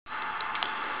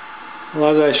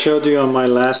Well, as I showed you on my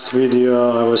last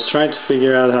video, I was trying to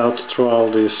figure out how to throw all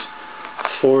these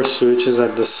 4 switches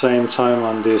at the same time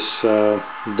on this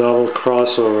double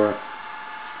crossover.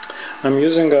 I'm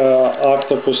using a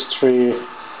Octopus 3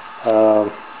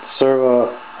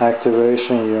 servo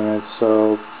activation unit,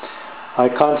 so I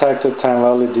contacted Time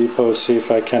Valley Depot to see if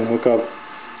I can hook up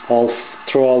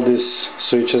throw all these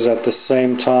switches at the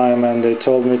same time, and they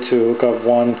told me to hook up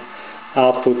one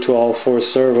output to all 4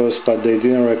 servos, but they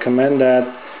didn't recommend that,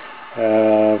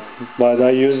 but I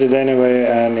used it anyway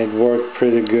and it worked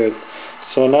pretty good.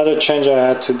 So another change I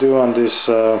had to do on this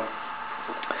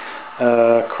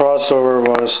crossover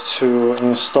was to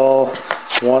install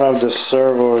one of the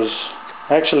servos,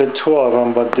 actually 2 of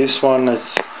them, but this one is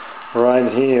right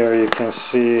here. You can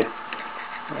see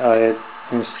I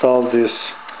installed this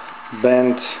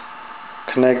bent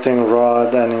connecting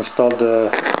rod and installed the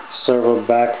servo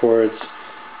backwards,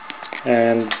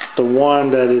 and the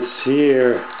one that is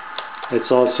here,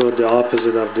 it's also the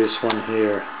opposite of this one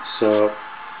here. So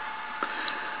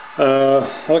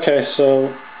okay,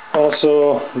 so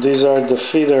also these are the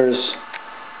feeders.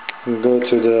 You go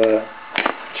to the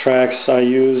tracks. I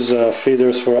use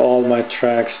feeders for all my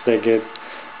tracks. They get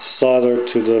soldered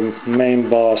to the main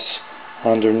boss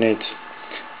underneath.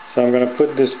 So I'm going to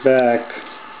put this back.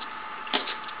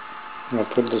 I'm going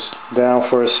to put this down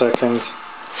for a second.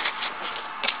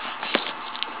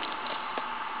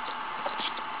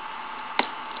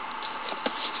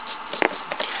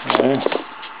 Okay.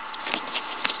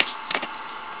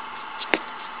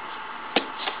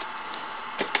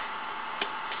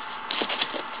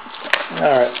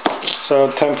 Alright,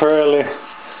 so temporarily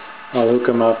I'll hook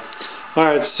them up.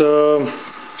 Alright, so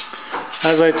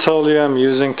as I told you, I'm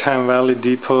using Time Valley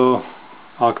Depot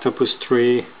Octopus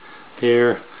 3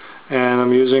 here, and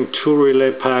I'm using 2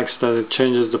 relay packs that it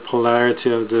changes the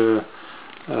polarity of the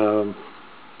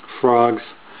frogs.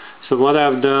 So what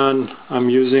I've done, I'm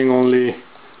using only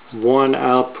one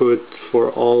output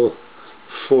for all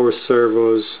 4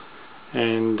 servos,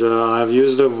 and I've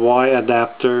used a Y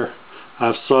adapter.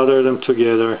 I've soldered them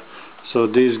together, so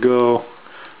these go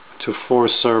to 4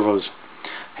 servos.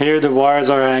 Here the wires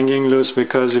are hanging loose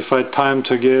because if I tie them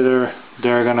together,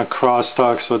 they're gonna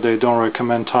cross-talk, so they don't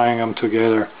recommend tying them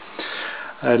together.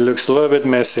 It looks a little bit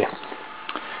messy.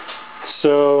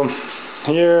 So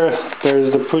here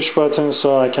there's the push button,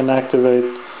 so I can activate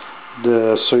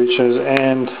the switches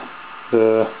and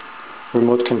the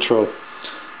remote control.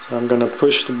 So I'm gonna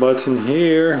push the button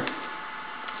here.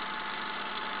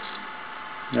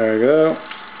 There we go.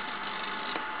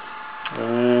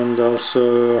 And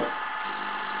also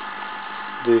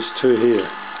these 2 here.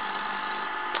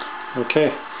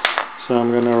 Okay, so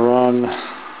I'm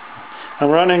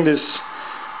running this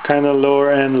kind of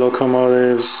lower end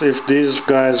locomotives. If these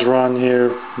guys run here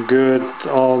good,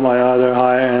 all my other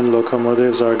high end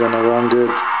locomotives are gonna run good.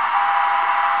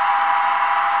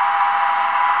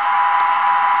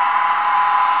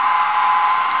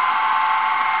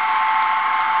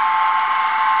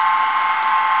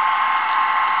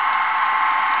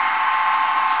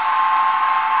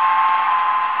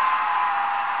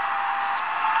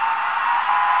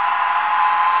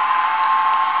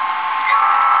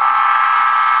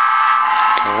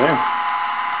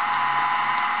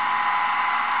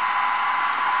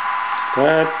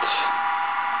 That.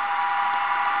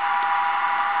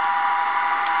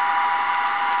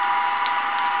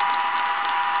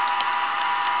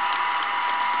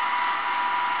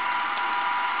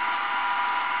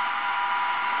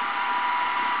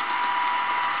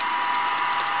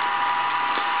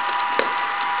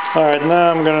 Alright,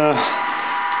 now I'm gonna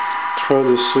throw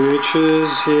the switches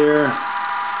here.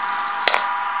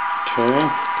 Okay.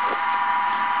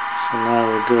 So now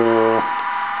we go.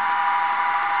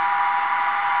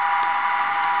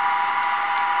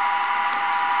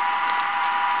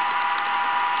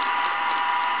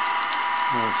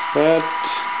 Like that.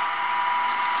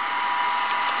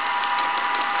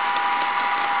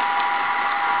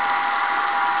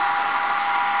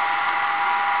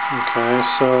 Okay,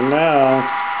 so now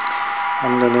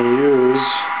I'm going to use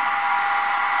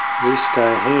this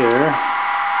guy here.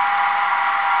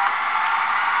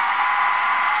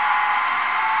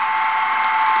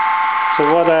 So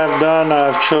what I've done,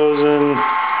 I've chosen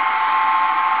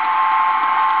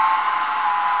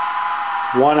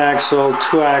 1 axle,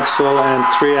 2 axle, and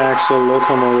 3 axle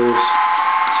locomotives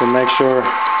to make sure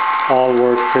all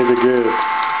work pretty good.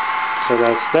 So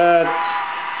that's that.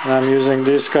 And I'm using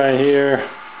this guy here.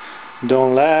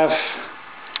 Don't laugh.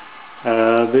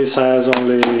 This has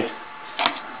only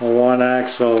 1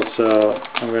 axle, so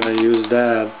I'm going to use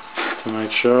that to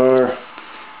make sure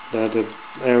that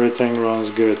everything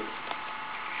runs good.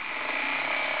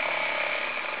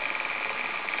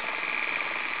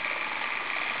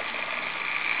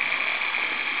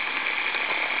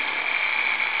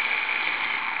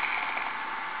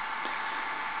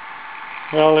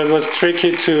 Well, it was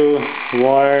tricky to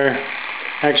wire.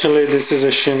 Actually, this is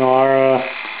a Shinohara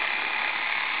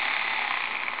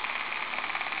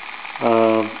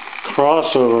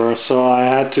crossover, so I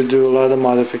had to do a lot of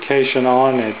modification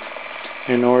on it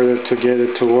in order to get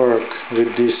it to work with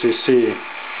DCC.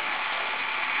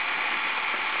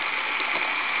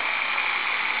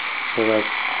 So that's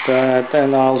that,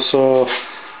 and also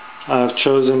I've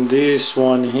chosen this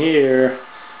one here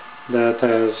that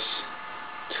has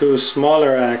two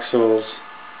smaller axles.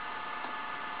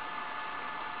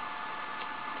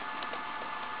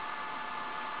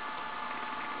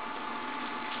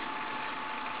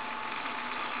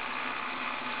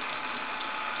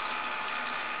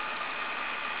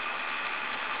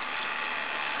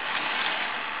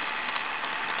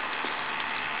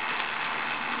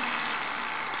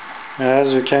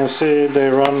 As you can see, they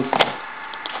run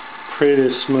pretty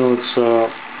smooth, so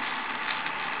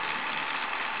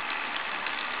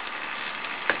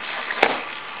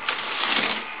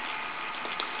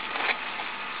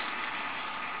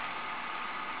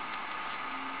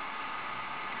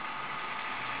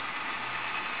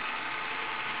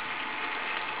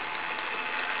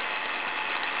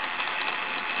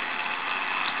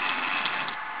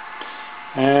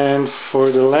and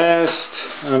for the last,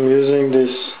 I'm using this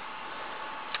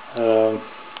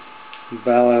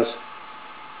ballast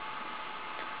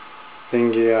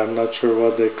thingy. I'm not sure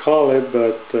what they call it,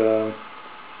 but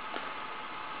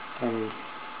I'm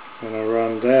gonna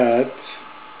run that.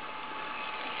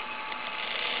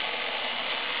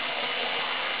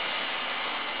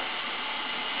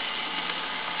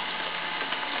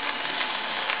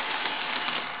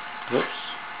 Oops.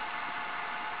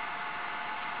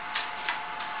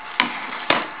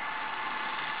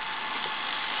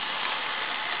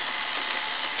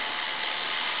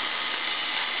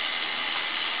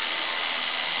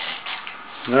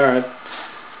 Alright,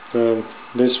 so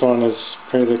this one is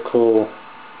pretty cool.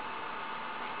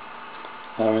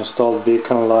 I've installed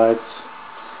beacon lights,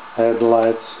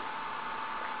 headlights.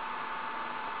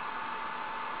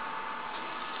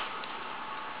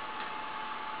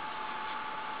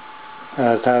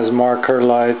 It has marker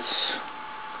lights.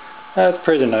 That's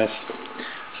pretty nice.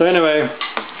 So anyway,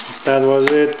 that was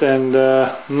it, and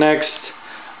next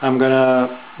I'm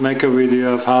gonna make a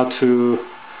video of how to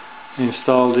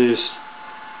install this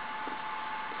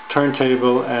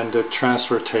turntable and the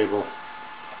transfer table.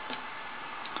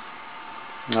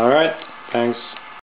 Alright, thanks.